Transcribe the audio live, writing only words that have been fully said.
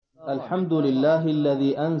الحمد لله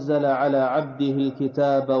الذي أنزل على عبده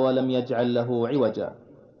الكتاب ولم يجعل له عوجا.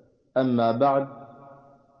 أما بعد،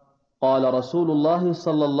 قال رسول الله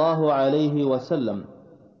صلى الله عليه وسلم: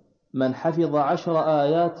 من حفظ 10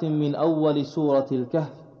 آيات من أول سورة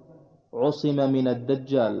الكهف عصم من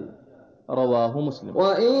الدجال. رواه مسلم.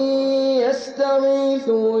 وإن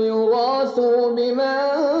يستغيثوا يغاثوا بماء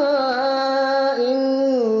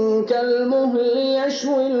كالمهل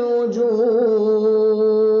يشوي الوجوه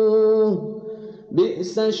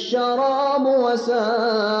بئس الشراب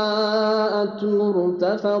وساءت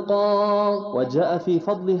مرتفقا. وجاء في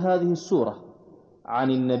فضل هذه السورة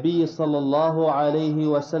عن النبي صلى الله عليه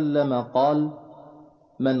وسلم قال: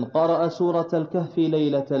 من قرأ سورة الكهف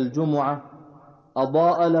ليلة الجمعة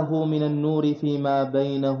أضاء له من النور فيما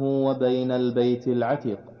بينه وبين البيت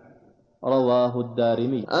العتيق. رواه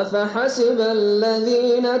الدارمي. أفحسب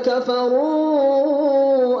الذين كفروا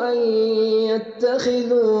أن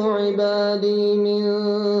يتخذوا عبادي من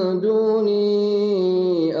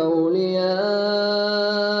دوني أولياء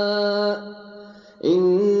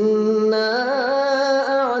إنا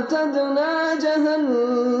أعتدنا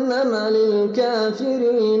جهنم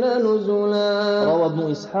للكافرين نزلا. روى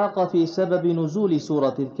ابن إسحاق في سبب نزول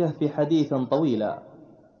سورة الكهف حديثا طويلا،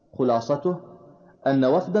 خلاصته أن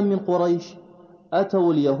وفدا من قريش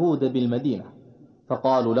أتوا اليهود بالمدينة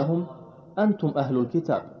فقالوا لهم: أنتم أهل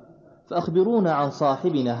الكتاب فأخبرونا عن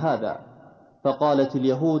صاحبنا هذا. فقالت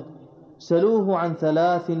اليهود: سلوه عن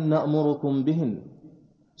 3 نأمركم بهن.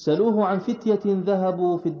 سلوه عن فتية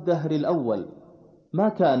ذهبوا في الدهر الأول ما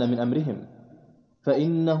كان من أمرهم،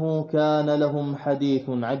 فإنه كان لهم حديث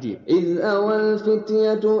عجيب. إذ أوى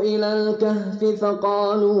الفتية إلى الكهف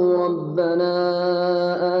فقالوا ربنا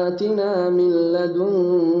آتنا من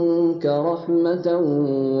لدنك رحمة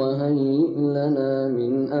وهيئ لنا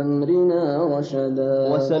من أمرنا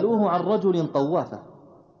رشدا. وسلوه عن رجل طوافة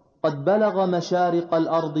قد بلغ مشارق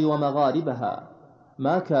الأرض ومغاربها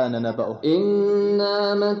ما كان نبأه.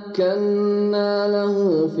 إنا مكنا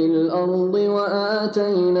له في الأرض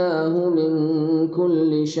وآتيناه من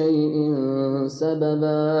كل شيء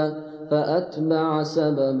سببا فأتبع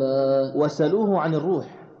سببا. وسلوه عن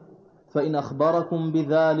الروح فإن أخبركم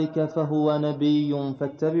بذلك فهو نبي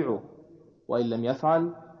فاتبعوه، وإن لم يفعل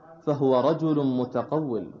فهو رجل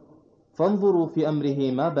متقول فانظروا في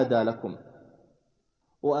أمره ما بدا لكم.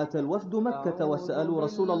 وأتى الوفد مكة وسألوا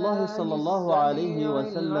رسول الله صلى الله عليه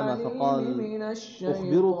وسلم فقال: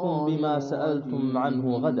 أخبركم بما سألتم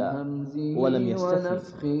عنه غدا، ولم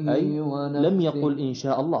يستثني، أي لم يقل إن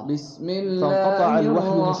شاء الله. فانقطع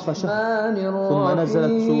الوحي نصف شهر ثم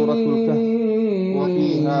نزلت سورة الكهف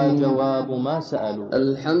وفيها جواب ما سألوا.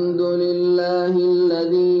 الحمد لله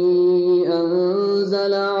الذي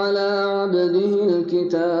أنزل على عبده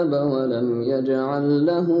الكتاب ولم يجعل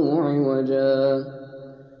له عوجا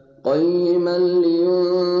قيما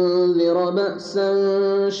لينذر بأسا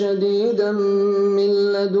شديدا من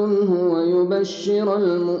لدنه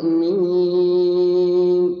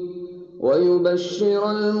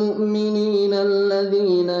ويبشر المؤمنين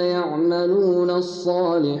الذين يعملون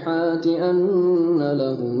الصالحات أن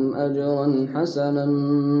لهم أجرا حسنا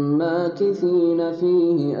ماكثين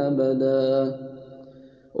فيه أبدا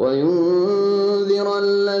وينذر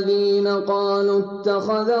الذين قالوا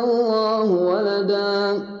اتخذ الله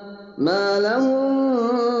ولدا ما لهم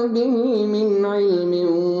به من علم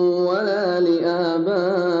ولا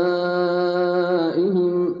لآبائهم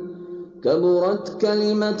كبرت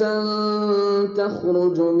كلمة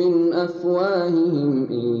تخرج من أفواههم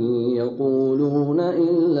إن يقولون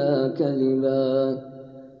إلا كذبا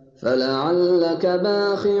فلعلك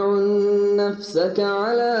باخع نفسك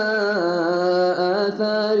على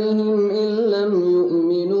آثارهم إن لم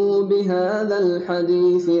يؤمنوا بهذا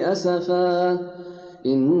الحديث أسفا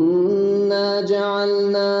إنا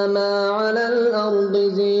جعلنا ما على الأرض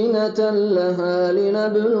زينة لها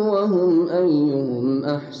لنبلوهم أيهم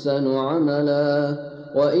أحسن عملا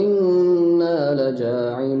وإنا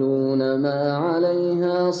لجاعلون ما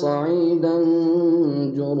عليها صعيدا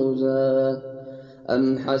جرزا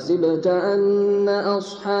أم حسبت أن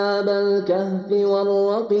أصحاب الكهف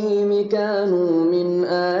والرقيم كانوا من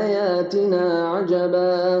آياتنا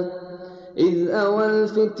عجبا إذ أوى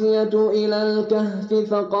الفتية إلى الكهف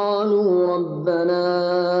فقالوا ربنا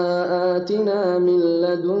آتنا من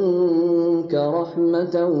لدنك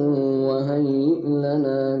رحمة وهيئ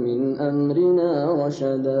لنا من أمرنا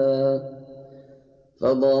رشدا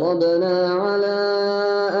فضربنا على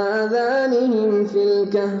آذانهم في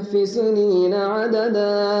الكهف سنين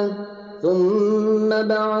عددا ثم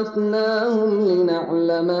بعثناهم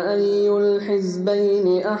لنعلم أي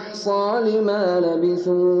الحزبين أحصى لما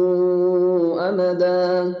لبثوا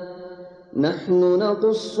أمدا نحن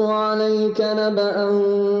نقص عليك نبأهم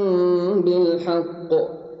بالحق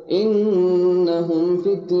إنهم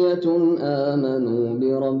فتية آمنوا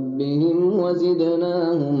بربهم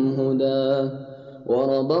وزدناهم هدى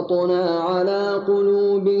وربطنا على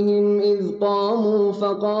قلوبهم إذ قاموا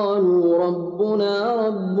فقالوا ربنا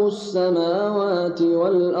رب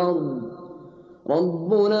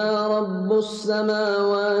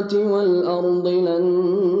السماوات والأرض لن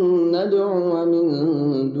ندعو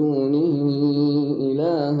من دونه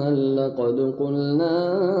إلها لقد قلنا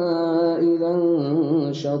إذا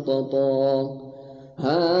شططا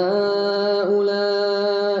هؤلاء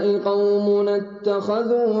قومنا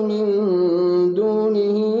اتخذوا من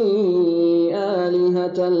دونه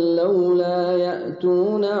آلهة لولا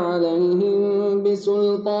يأتون عليهم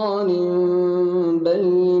بسلطان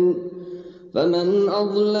بين فمن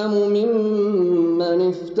أظلم ممن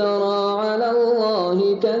افترى على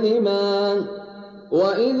الله كذبا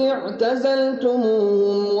وإذ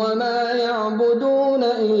اعتزلتموهم وما يعبدون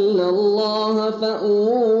إلا الله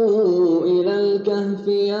فأووا إلى الكهف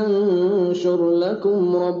ينشر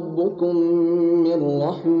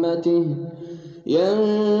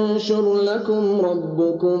لكم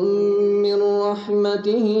ربكم من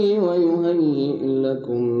رحمته ويهيئ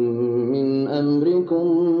لكم من أمركم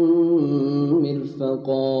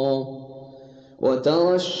مرفقا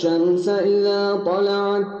وترى الشمس إذا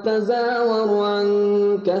طلعت تزاور عن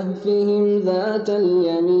كهفهم ذات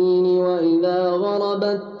اليمين وإذا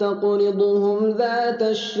غربت تقرضهم ذات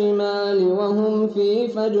الشمال وهم في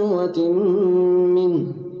فجوة منه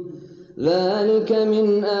ذلك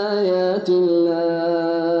من آيات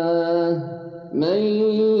الله من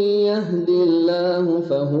يهد الله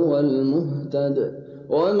فهو المهتد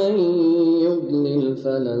ومن يضلل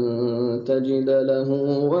فلن تجد له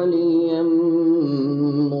وليا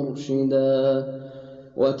مرشدا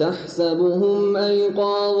وتحسبهم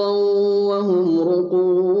أيقاظا وهم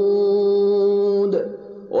رقود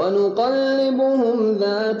ونقلبهم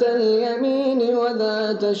ذات اليمين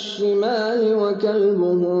وذات الشمال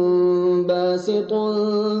وكلبهم باسط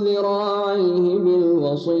ذراعيه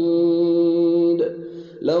بالوصيد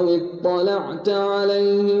لو اطلعت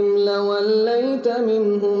عليهم لوليت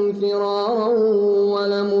منهم فرارا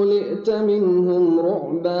ولملئت منهم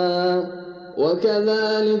رعبا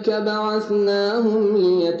وكذلك بعثناهم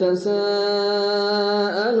ليتساءلوا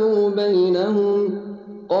بينهم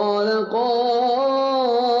قال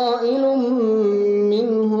قائل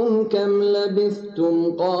منهم كم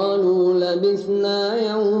لبثتم قالوا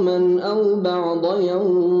لبثنا يوما أو بعض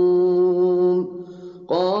يوم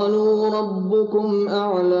قالوا ربكم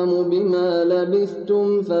أعلم بما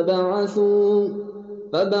لبثتم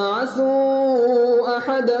فبعثوا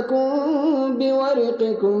أحدكم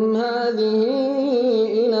بورقكم هذه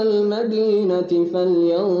إلى المدينة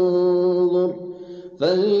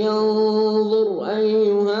فلينظر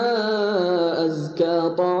أيها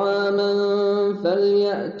أزكى طعاما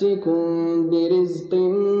فليأتكم برزق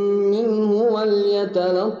منه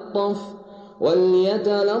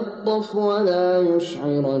وليتلطف ولا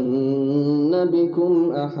يشعرن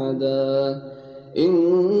بكم أحدا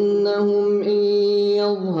إنهم إن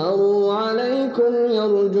يظهروا عليكم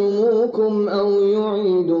يرجموكم أو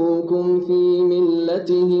يعيدوكم في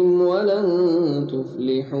ملتهم ولن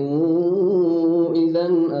تفلحوا إذا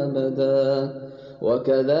أبدا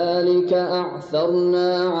وكذلك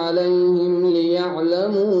أعثرنا عليهم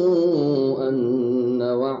ليعلموا أن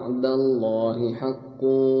وعد الله حق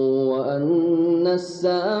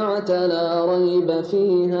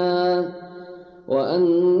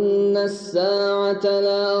وأن الساعة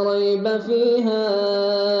لا ريب فيها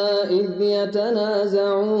إذ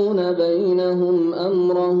يتنازعون بينهم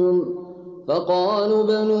أمرهم فقالوا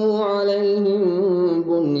بنوا عليهم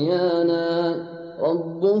بنيانا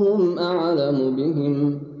ربهم أعلم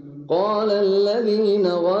بهم قال الذين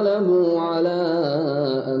غلبوا على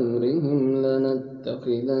أمرهم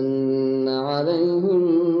لنتخذن عليهم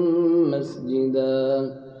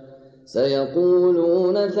مسجدا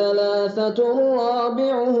سيقولون ثلاثة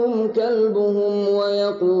رابعهم كلبهم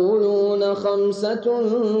ويقولون خمسة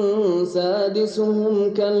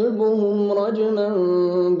سادسهم كلبهم رجما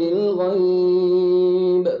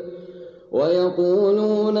بالغيب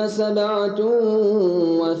ويقولون سبعة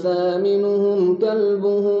وثامنهم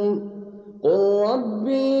كلبهم قل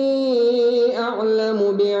ربي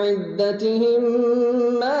أعلم بعدتهم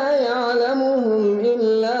ما يعلمهم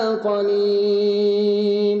إلا قليل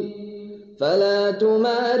فلا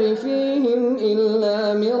تمار فيهم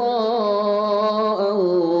إلا مراء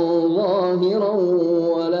ظاهرا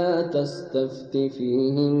ولا تستفت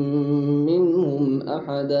فيهم منهم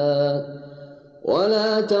أحدا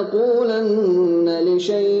ولا تقولن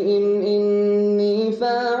لشيء إني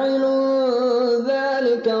فاعل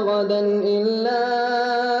غدا إلا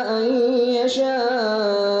أن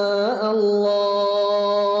يشاء الله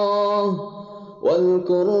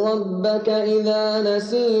واذكر ربك إذا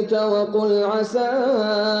نسيت وقل عسى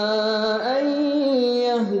أن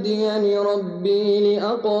يهديني ربي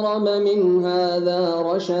لأقرب من هذا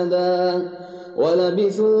رشدا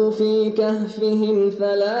ولبثوا في كهفهم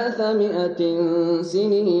 300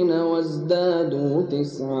 سنين وازدادوا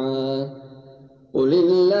 9 قل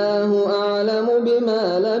الله أعلم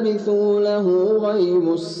بما لبثوا له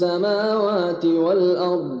غيب السماوات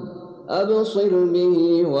والأرض أبصر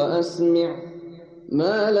به وأسمع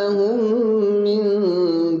ما لهم من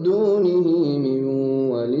دونه من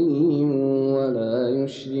ولي ولا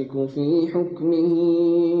يشرك في حكمه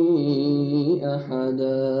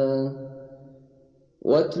أحدا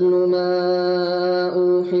واتل ما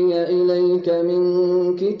أوحي إليك من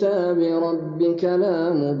كتاب ربك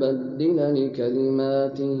لا مبدل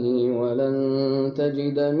لكلماته ولن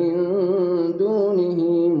تجد من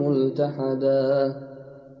دونه ملتحدا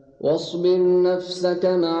واصبر نفسك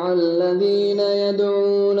مع الذين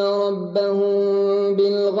يدعون ربهم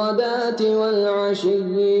بالغداة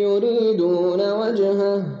والعشي يريدون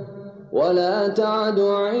وجهه ولا تعد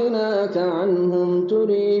عيناك عنهم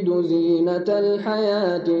تريد زينة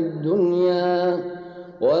الحياة الدنيا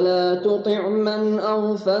ولا تطع من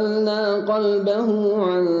أغفلنا قلبه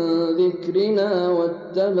عن ذكرنا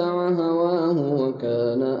واتبع هواه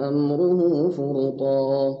وكان أمره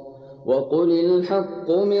فرطا وقل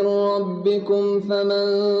الحق من ربكم فمن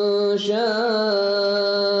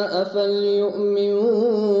شاء فليؤمن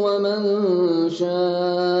ومن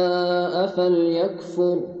شاء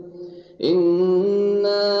فليكفر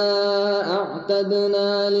إنا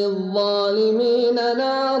أعتدنا للظالمين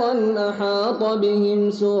نارا أحاط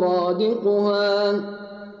بهم سرادقها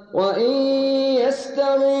وإن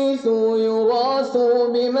يستغيثوا يغاثوا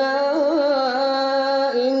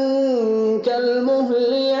بماء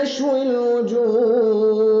كالمهل يشوي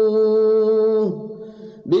الوجوه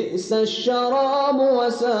بئس الشراب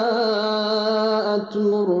وساءت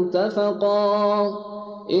مرتفقا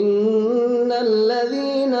إن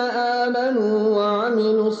الذين آمنوا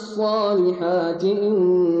وعملوا الصالحات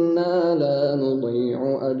إنا لا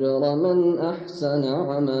نضيع أجر من أحسن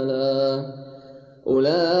عملا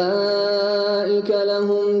أولئك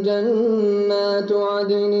لهم جنات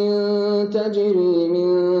عدن تجري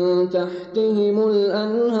من تحتهم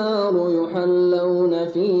الأنهار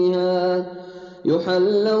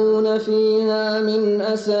يحلون فيها من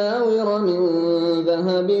أساور من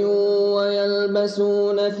ذهب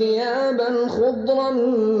ويلبسون ثيابا خضرا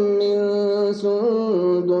من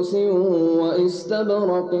سندس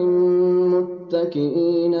واستبرق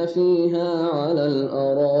متكئين فيها على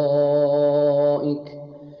الأرائك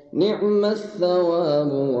نعم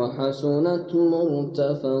الثواب وحسنت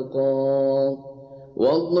مرتفقا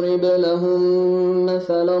واضرب لهم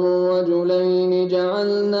مثل الرجلين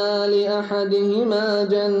جعلنا لأحدهما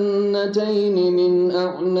جنتين من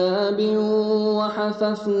أعناب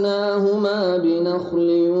وحففناهما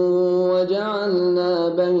بنخل وجعلنا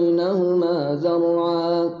بينهما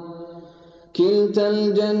زرعا كلتا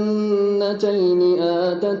الجنتين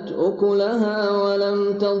آتت أكلها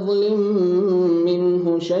ولم تظلم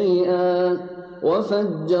منه شيئا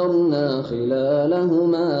وفجرنا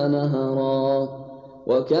خلالهما نهرا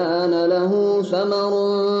وكان له ثمر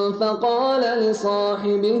فقال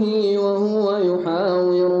لصاحبه وهو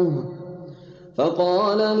يحاوره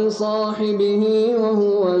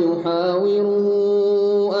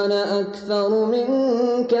أنا أكثر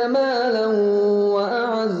منك مالا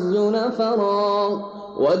وأعز نفرا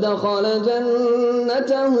ودخل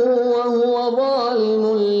جنته وهو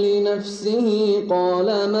ظالم لنفسه قال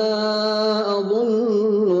ما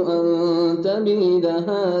أظن أن تبيد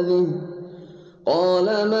هذه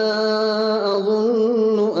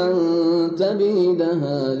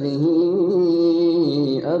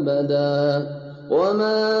أبدا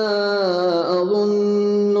وما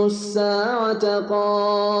أظن الساعة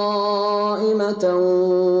قائمة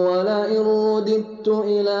ولئن رددت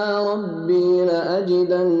إلى ربي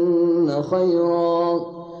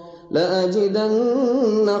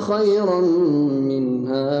لأجدن خيرا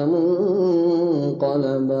منها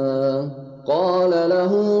منقلبا قال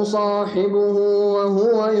له صاحبه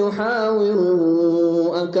وهو يحاوره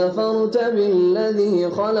أكفرت بالذي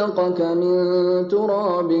خلقك من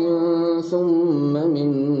تراب ثم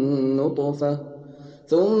من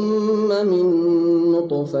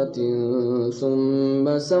نطفة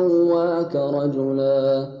ثم سواك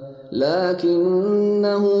رجلا لكن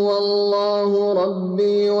هو الله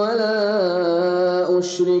ربي ولا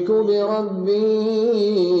أشرك بربي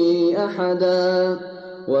أحدا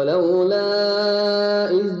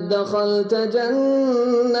ولولا إذ دخلت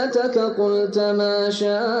جنتك قلت ما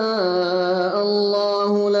شاء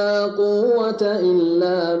الله لا قوة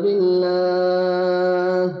إلا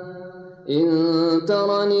بالله إن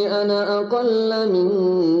ترني أنا أقل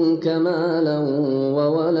منك مالا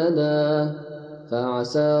وولدا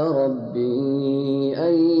فعسى ربي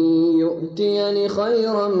أن يؤتيني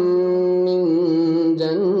خيرا من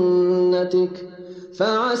جنتك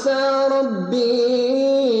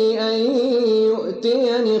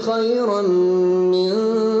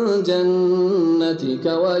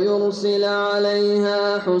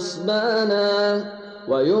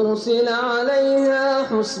ويرسل عليها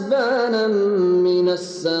حسبانا من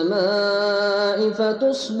السماء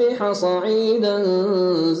فتصبح صعيدا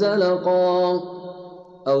زلقا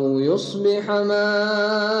أو يصبح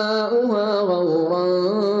ماؤها غورا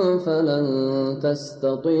فلن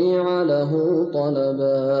تستطيع له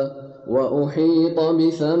طلبا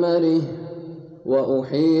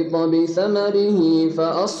وأحيط بثمره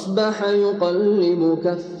فأصبح يقلب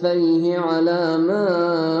كفيه على ما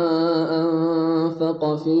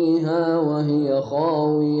أنفق فيها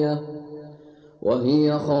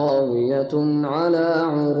وهي خاوية على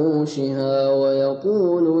عروشها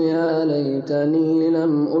ويقول يا ليتني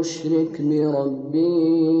لم أشرك بربي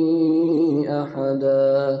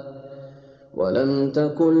أحدا ولم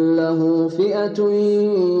تكن له فئة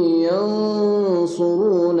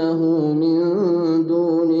ينصرونه من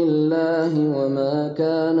دون الله وما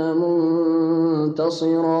كان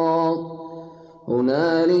منتصرا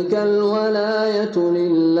هنالك الولاية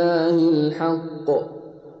لله الحق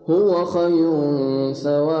هو خير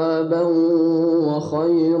ثوابا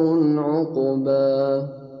وخير عقبا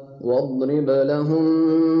واضرب لهم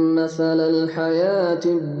مثل الحياة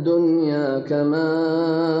الدنيا كماء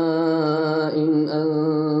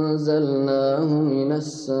أنزلناه من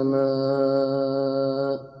السماء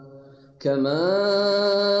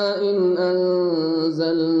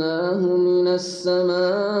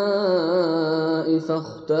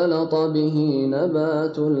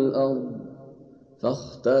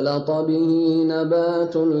فاختلط به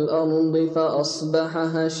نبات الأرض فأصبح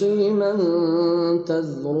هشيما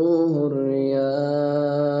تذروه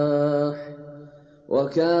الرياح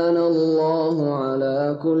وكان الله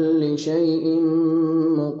على كل شيء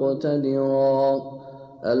مقتدرا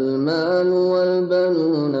المال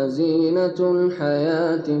والبنون زينة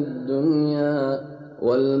الحياة الدنيا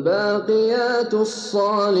والباقيات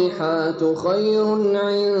الصالحات خير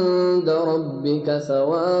عند ربك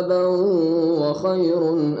ثوابا وخير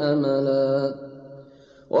أملا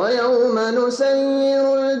ويوم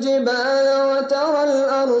نسير الجبال وترى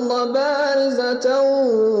الأرض بارزة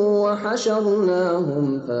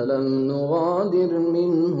وحشرناهم فلم نغادر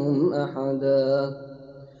منهم أحدا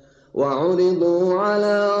وعرضوا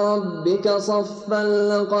على ربك صفا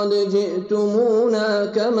لقد جئتمونا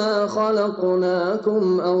كما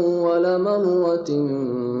خلقناكم أول مرة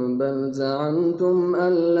بل زعمتم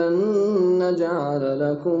أن لن نجعل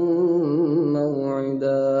لكم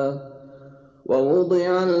موعدا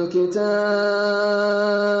ووضع الكتاب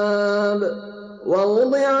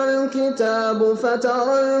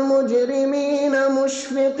فترى المجرمين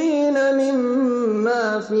مشفقين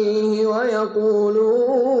مما فيه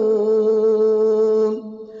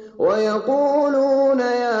ويقولون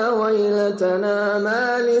يا ويلتنا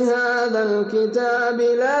ما لهذا الكتاب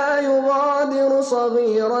لا يغادر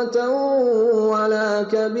صغيرة ولا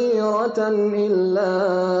كبيرة إلا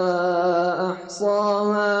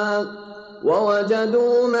أحصاها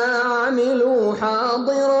ووجدوا ما عملوا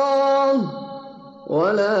حاضرا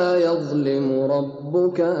ولا يظلم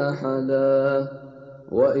ربك أحدا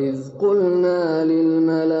وإذ قلنا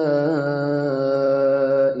للملائكة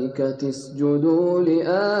اسجدوا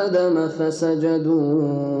لآدم فسجدوا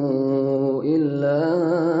إلا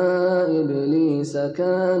إبليس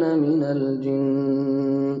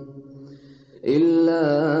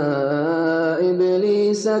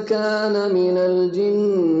كان من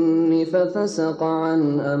الجن ففسق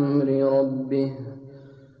عن أمر ربه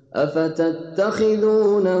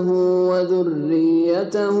أفتتخذونه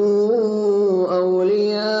وذريته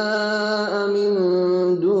أولياء من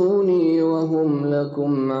دوني وهم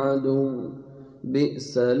لكم عدو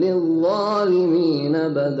بئس للظالمين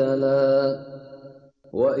بدلا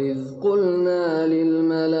وإذ قلنا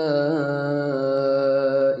للملائكة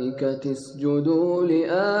اسجدوا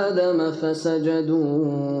لآدم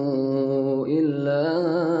فسجدوا إلا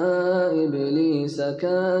إبليس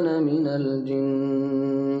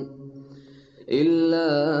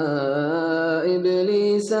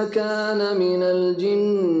كان من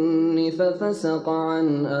الجن ففسق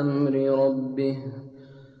عن أمر ربه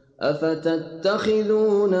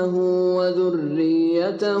أفتتخذونه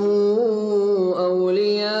وذريته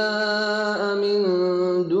أولياء من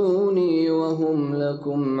دوني وهم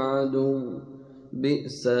لكم عدو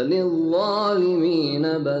بئس للظالمين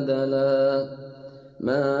بدلا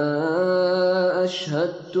ما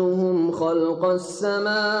أشهدتهم خلق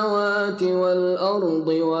السماوات والأرض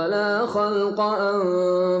ولا خلق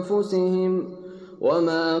أنفسهم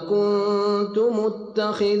وما كنت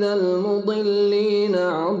متخذ المضلين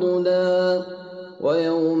عضدا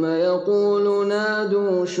ويوم يقول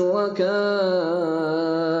نادوا شركائي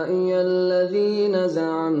الذين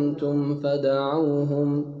زعمتم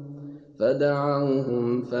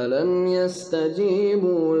فدعوهم فلم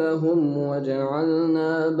يستجيبوا لهم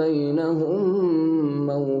وجعلنا بينهم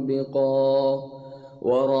موبقا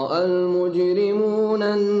ورأى المجرمون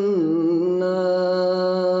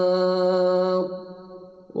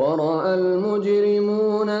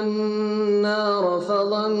النار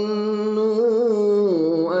فظنوا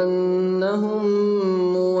أنهم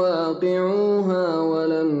مواقعوها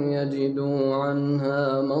ولم يجدوا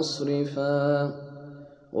عنها مصرفا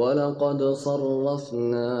ولقد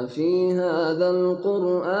صرفنا في هذا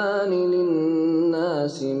القرآن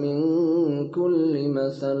للناس من كل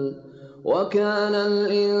مثل وكان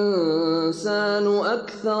الإنسان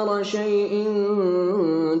أكثر شيء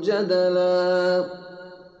جدلا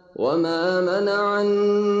وما منع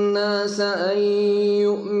الناس أن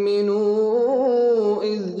يؤمنوا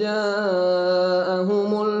إذ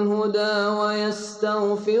جاءهم الهدى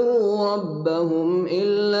ويستغفروا ربهم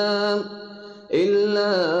إلا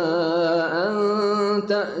أن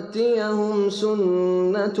تأتيهم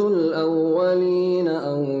سنة الأولين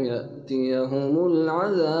أو يأتيهم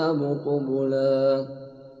العذاب قبلا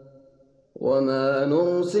وما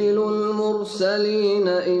نرسل المرسلين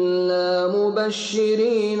إلا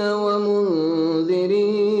مبشرين ومنذرين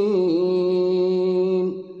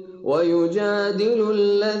ويجادل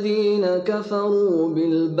الذين كفروا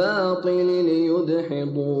بالباطل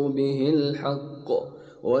ليدحضوا به الحق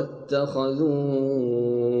واتخذوا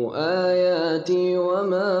آياتي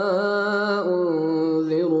وما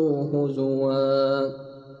أنذروا هزوا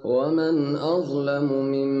ومن أظلم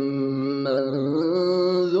ممن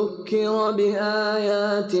ذكر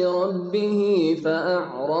بآيات ربه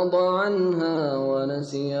فأعرض عنها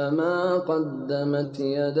ونسي ما قدمت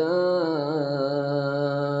يداه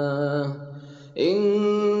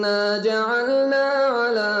إنا جعلنا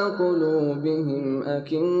على قلوبهم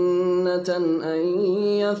أكنة أن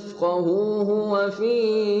يفقهوه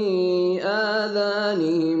وفي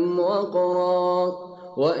آذانهم وقرا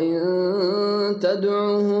وإن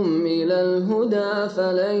تدعهم إلى الهدى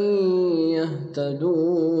فلن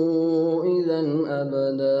يهتدوا إذا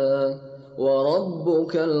أبدا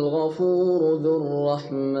وربك الغفور ذو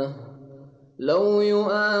الرحمة لو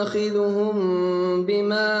يؤاخذهم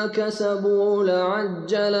بما كسبوا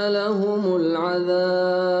لعجل لهم العذاب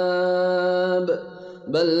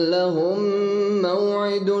بل لهم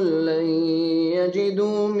موعد لن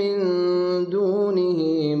يجدوا من دونه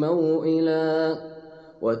موئلا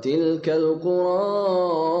وتلك القرى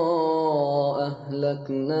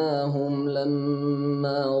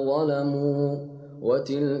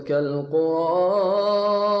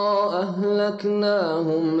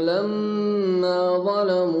أهلكناهم لما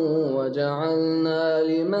ظلموا وجعلنا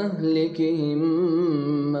لمهلكهم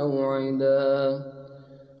موعدا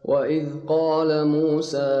وإذ قال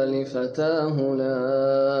موسى لفتاه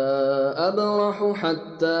لا أبرح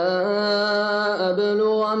حتى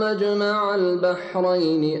أبلغ مجمع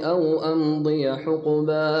البحرين أو أمضي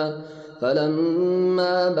حقبا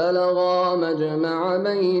فلما بلغا مجمع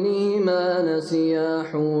بينهما نسيا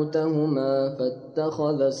حوتهما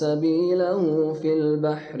فاتخذ سبيله في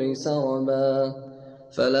البحر سربا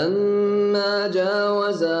فلما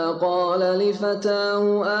جاوزا قال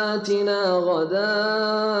لفتاه آتنا غداءنا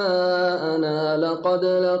لقد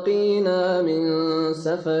لقينا من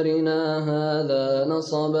سفرنا هذا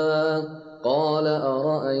نصبا قال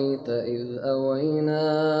أرأيت إذ أوينا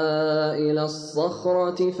إلى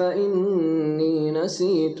الصخرة فإني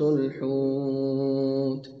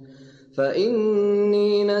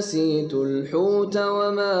نسيت الحوت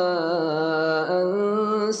وما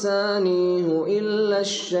أنسانيه إلا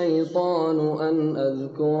الشيطان أن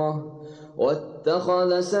أذكره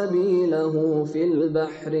واتخذ سبيله في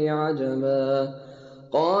البحر عجبا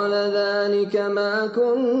قال ذلك ما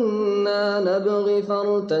كنا نبغي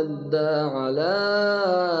فارتدا على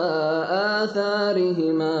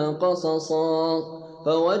آثارهما قصصا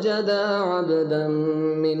فوجدا عبدا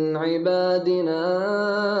من عبادنا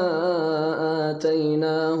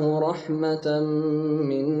آتيناه رحمة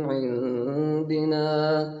من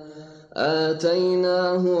عندنا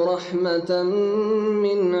آتيناه رحمة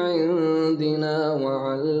من عندنا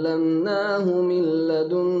وعلمناه من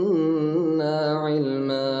لدنا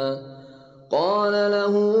علما. قال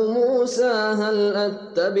له موسى هل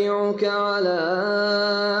أتبعك على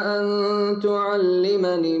أن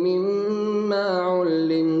تعلمني مما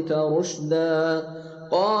علمت رشدا؟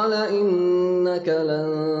 قال إنك لن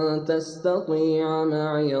تستطيع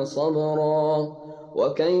معي صبرا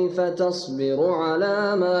وكيف تصبر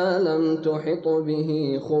على ما لم تحط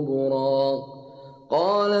به خبرا.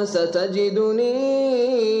 قال ستجدني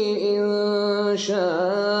إن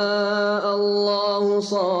شاء الله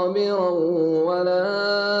صابرا ولا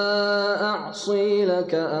أعصي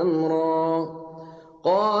لك أمرا.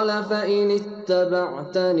 قال فإن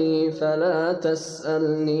اتبعتني فلا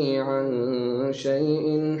تسألني عن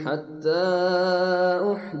شيء حتى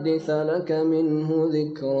أحدث لك منه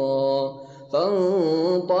ذكرا.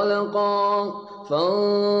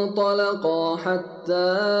 فانطلقا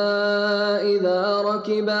حتى إذا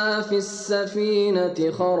ركبا في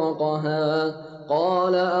السفينة خرقها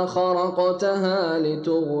قال أخرقتها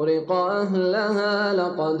لتغرق أهلها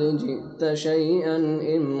لقد جئت شيئا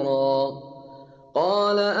إمرا.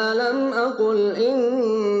 قال ألم أقل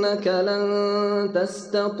إنك لن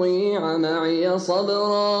تستطيع معي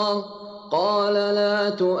صبرا. قال لا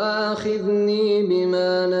تؤاخذني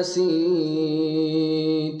بما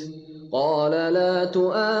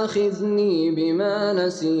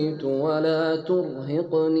نسيت ولا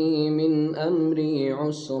ترهقني من أمري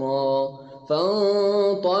عسرا.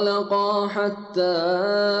 فانطلقا حتى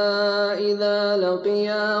إذا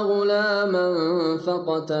لقيا غلاما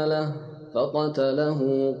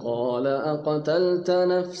فقتله قال أقتلت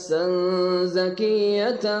نفسا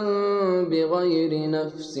زكية بغير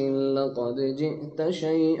نفس لقد جئت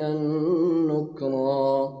شيئا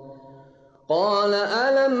نكرا. قال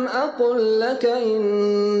ألم أقل لك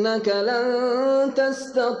إنك لن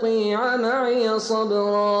تستطيع معي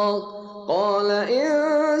صبرا. قال إن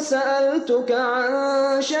سألتك عن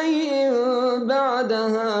شيء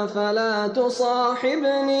بعدها فلا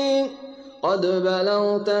تصاحبني قد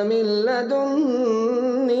بلغت من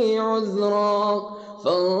لدني عذرا.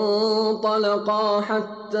 فانطلقا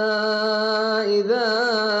حتى إذا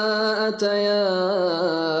أتيا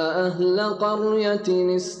أهل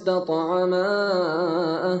قرية استطعما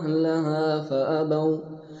أهلها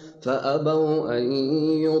فأبوا أن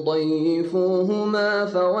يضيفوهما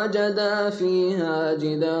فوجدا فيها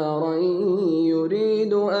جدارا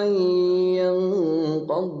يريد أن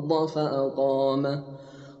ينقض فأقامه.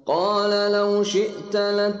 قال لو شئت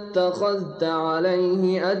لاتخذت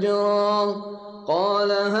عليه أجرا.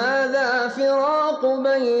 قال هذا فراق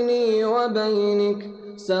بيني وبينك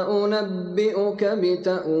سأنبئك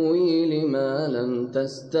بتأويل ما لم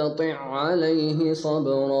تستطع عليه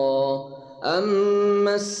صبرا.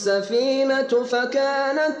 أما السفينة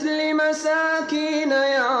فكانت لمساكين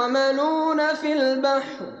يعملون في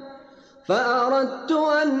البحر فأردت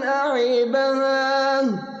أن أعيبها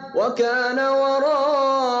وكان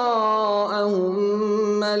وراءهم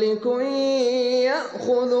ملك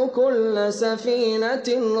يأخذ كل سفينة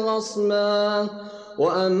غصبا.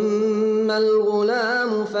 وأما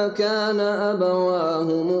الغلام فكان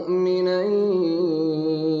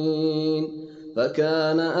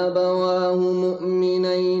أبواه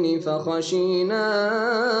مؤمنين فخشينا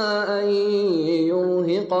أن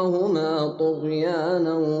يرهقهما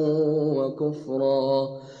طغيانا وكفرا.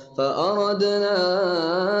 فأردنا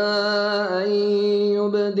أن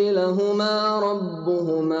يبدلهما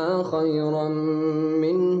ربهما خيرا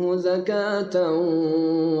منه زكاة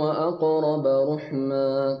وأقرب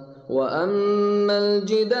رحما. وأما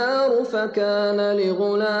الجدار فكان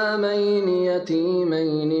لغلامين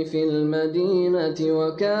يتيمين في المدينة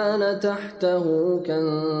وكان تحته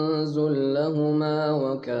كنز لهما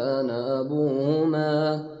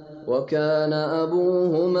وكان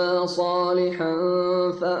أبوهما صالحا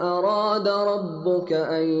فأراد ربك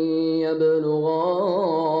أن يبلغا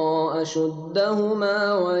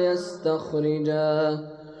أشدهما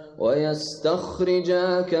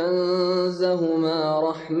ويستخرجا كنزهما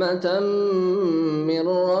رحمة من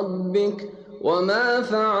ربك وما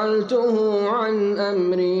فعلته عن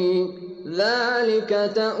أمري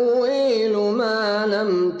ذلك تأويل ما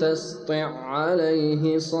لم تسطع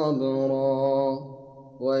عليه صبرا.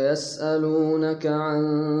 ويسألونك عن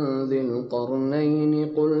ذي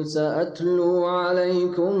القرنين قل سأتلو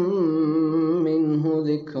عليكم منه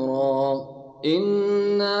ذكرا.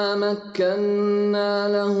 إنا مكنا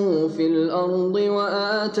له في الأرض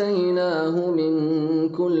وآتيناه من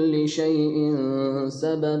كل شيء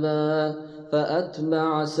سببا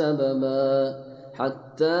فأتبع سببا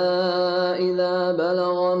حتى إذا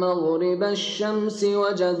بلغ مغرب الشمس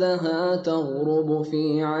وجدها تغرب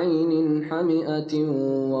في عين حمئة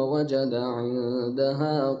ووجد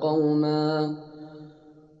عندها قوما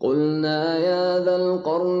قلنا يا ذا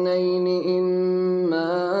القرنين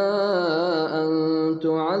إما أن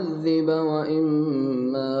تعذب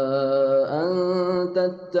وإما أن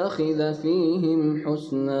تتخذ فيهم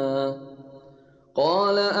حسنا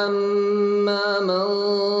قال أما من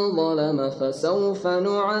ظلم فسوف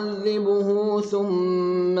نعذبه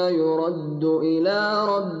ثم يرد إلى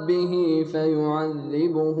ربه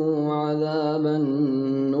فيعذبه عذابا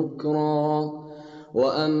نكرا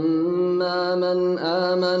وأما من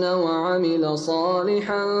آمن وعمل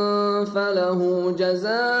صالحا فله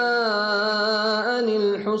جزاء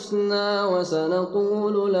الحسنى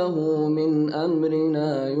وسنقول له من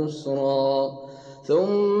أمرنا يسرا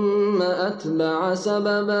ثم أتبع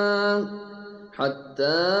سببا حتى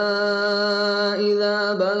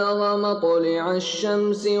إذا بلغ مطلع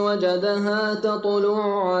الشمس وجدها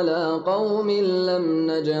تطلع على قوم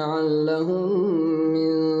لم نجعل لهم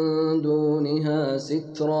من دونها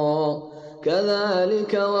سترا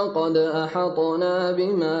كذلك وقد أحطنا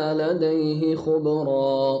بما لديه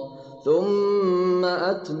خبرا ثم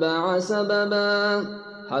أتبع سببا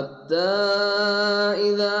حتى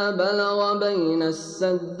إذا بلغ بين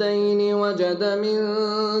السدين وجد من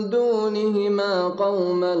دونهما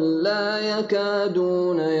قوما لا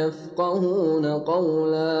يكادون يفقهون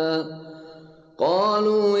قولا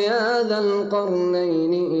قالوا يا ذا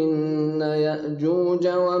القرنين إن يأجوج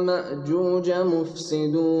ومأجوج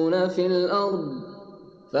مفسدون في الأرض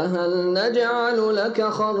فهل نجعل لك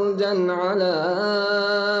خرجا على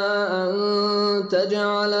أن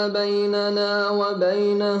تجعل بيننا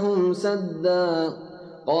وبينهم سدا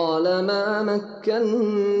قال ما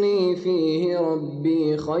مكني فيه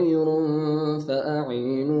ربي خير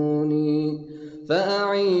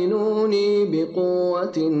فأعينوني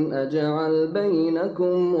بقوة أجعل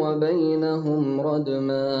بينكم وبينهم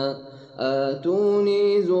ردما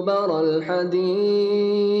آتوني زبر الحديد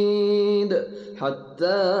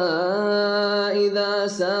حتى إذا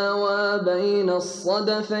ساوى بين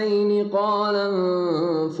الصدفين قال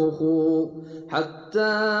انفخوا حتى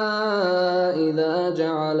إذا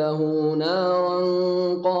جعله نارا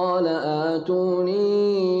قال آتوني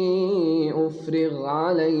أفرغ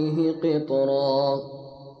عليه قطرا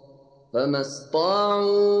فما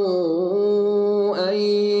استطاعوا أن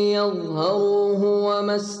يظهروه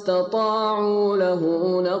وما استطاعوا له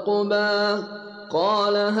نقبا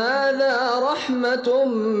قال هذا رحمة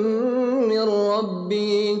من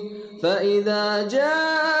ربي فإذا جاء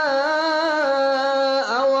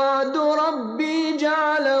وعد ربي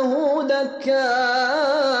جعله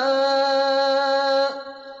دكاء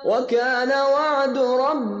وكان وعد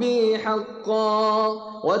ربي حقا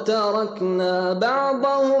وتركنا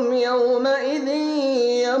بعضهم يومئذ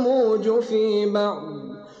يموج في بعض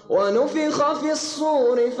ونفخ في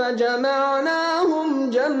الصور فجمعناهم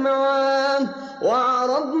جمعا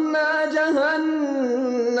وعرضنا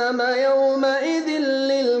جهنم يومئذ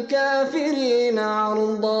للكافرين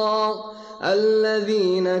عرضا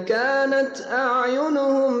الذين كانت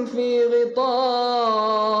أعينهم في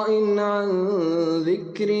غطاء عن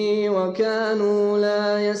ذكري وكانوا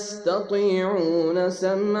لا يستطيعون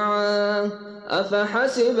سمعا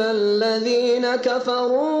أفحسب الذين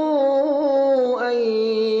كفروا أن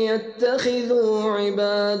يتخذوا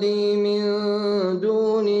عبادي من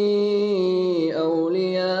دوني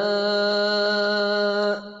أولياء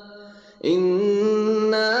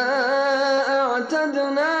إنا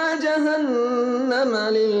أعتدنا جهنم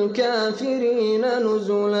للكافرين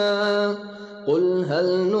نزلا قل هل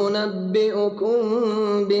ننبئكم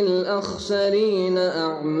بالأخسرين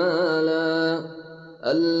أعمالا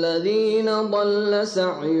الذين ضل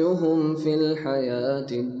سعيهم في الحياة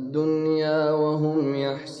الدنيا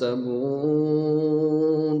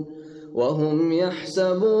وهم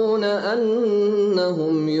يحسبون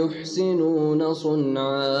أنهم يحسنون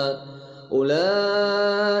صنعا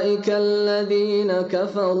أولئك الذين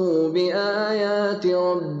كفروا بآيات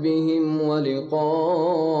ربهم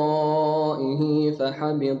ولقائه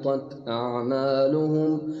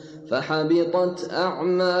فحبطت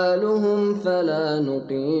أعمالهم فلا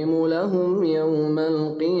نقيم لهم يوم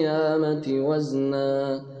القيامة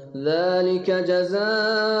وزنا ذلك جزاؤهم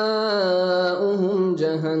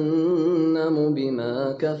جهنم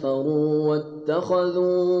بما كفروا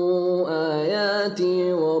واتخذوا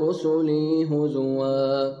آياتي ورسلي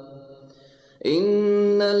هزوا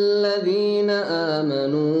إن الذين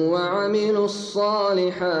آمنوا وعملوا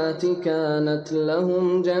الصالحات كانت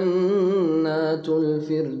لهم جنات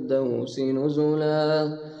الفردوس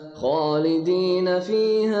نزلا خالدين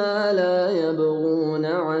فيها لا يبغون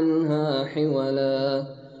عنها حولا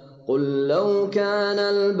قل لو كان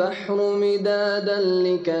البحر مدادا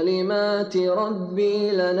لكلمات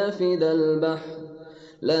ربي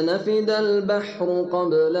لنفد البحر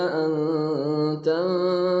قبل أن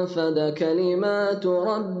تنفد كلمات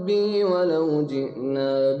ربي ولو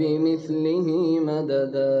جئنا بمثله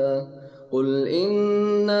مددا قل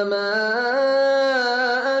إنما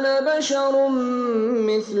أنا بشر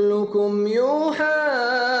مثلكم يوحى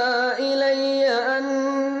إلي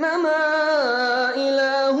أنما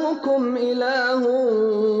إلهكم إله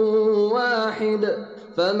واحد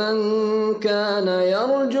فمن كان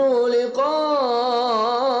يرجو لقاء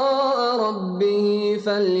ربه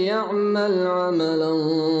فليعمل عملا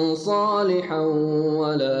صالحا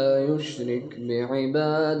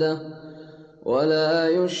ولا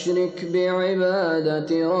يشرك بعبادة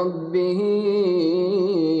ربه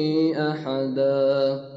أحدا.